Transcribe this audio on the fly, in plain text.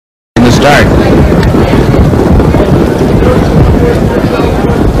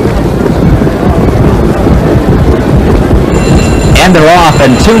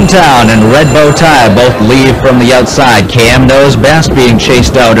and Toontown and Red Bow Tie both leave from the outside. Cam Knows Best being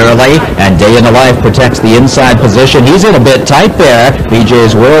chased out early, and Day in the Life protects the inside position. He's in a bit tight there.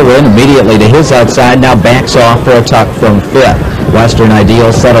 BJ's Whirlwind immediately to his outside, now backs off for a tuck from 5th. Western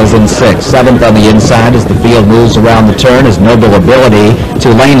Ideal settles in 6th. 7th on the inside as the field moves around the turn is Noble Ability.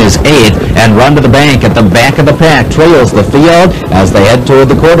 Tulane is 8th, and Run to the Bank at the back of the pack trails the field as they head toward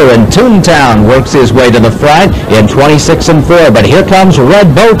the quarter, and Toontown works his way to the front in 26 and 4. But here comes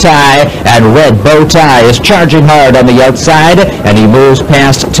Red Bow Tie, and Red Bow Tie is charging hard on the outside, and he moves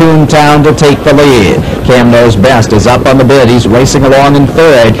past Toontown to take the lead. Cam Knows Best is up on the bid. He's racing along in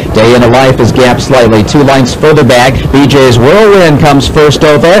 3rd. Day in a Life is gapped slightly 2 lengths further back. BJ's Whirlwind comes first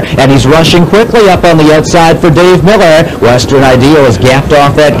over, and he's rushing quickly up on the outside for Dave Miller. Western Ideal is gapped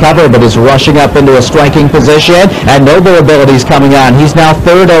off that cover, but is rushing up into a striking position, and Noble Ability's coming on. He's now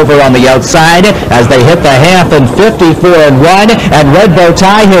 3rd over on the outside as they hit the half in 54 and 1, and Red Bow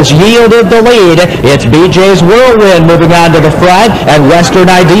Tie has yielded the lead. It's BJ's Whirlwind moving on to the front, and Western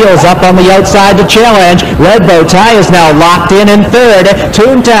Ideal's up on the outside to challenge. Red Bow Tie is now locked in 3rd.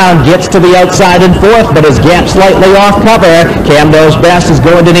 Toontown gets to the outside in 4th, but is gapped slightly off cover. Cam Knows Best is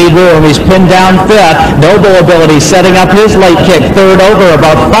going to need room. He's pinned down 5th. Noble Ability setting up his late kick 3rd over,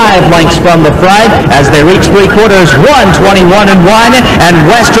 about 5 lengths from the front as they reach 3/4, 1:21 and 1, and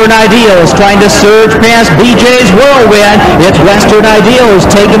Western Ideal is trying to surge past BJ's Whirlwind. It's Western Ideal who's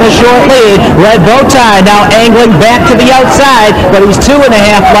taking a short lead. Red Bow Tie now angling back to the outside, but he's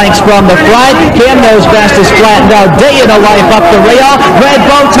 2.5 lengths from the front. Cam Knows Best is flattened out. Day in a Life up the rail. Red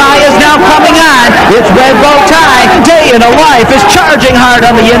Bow Tie is now coming on. It's Red Bow Tie. Day in a Life is charging hard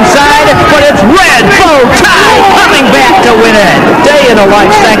on the inside, but it's Red Bow Tie coming back to win it. Day in a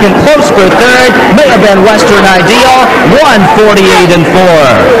Life second, close for 3rd. May have been Western Ideal, 1:48 and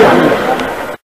 4.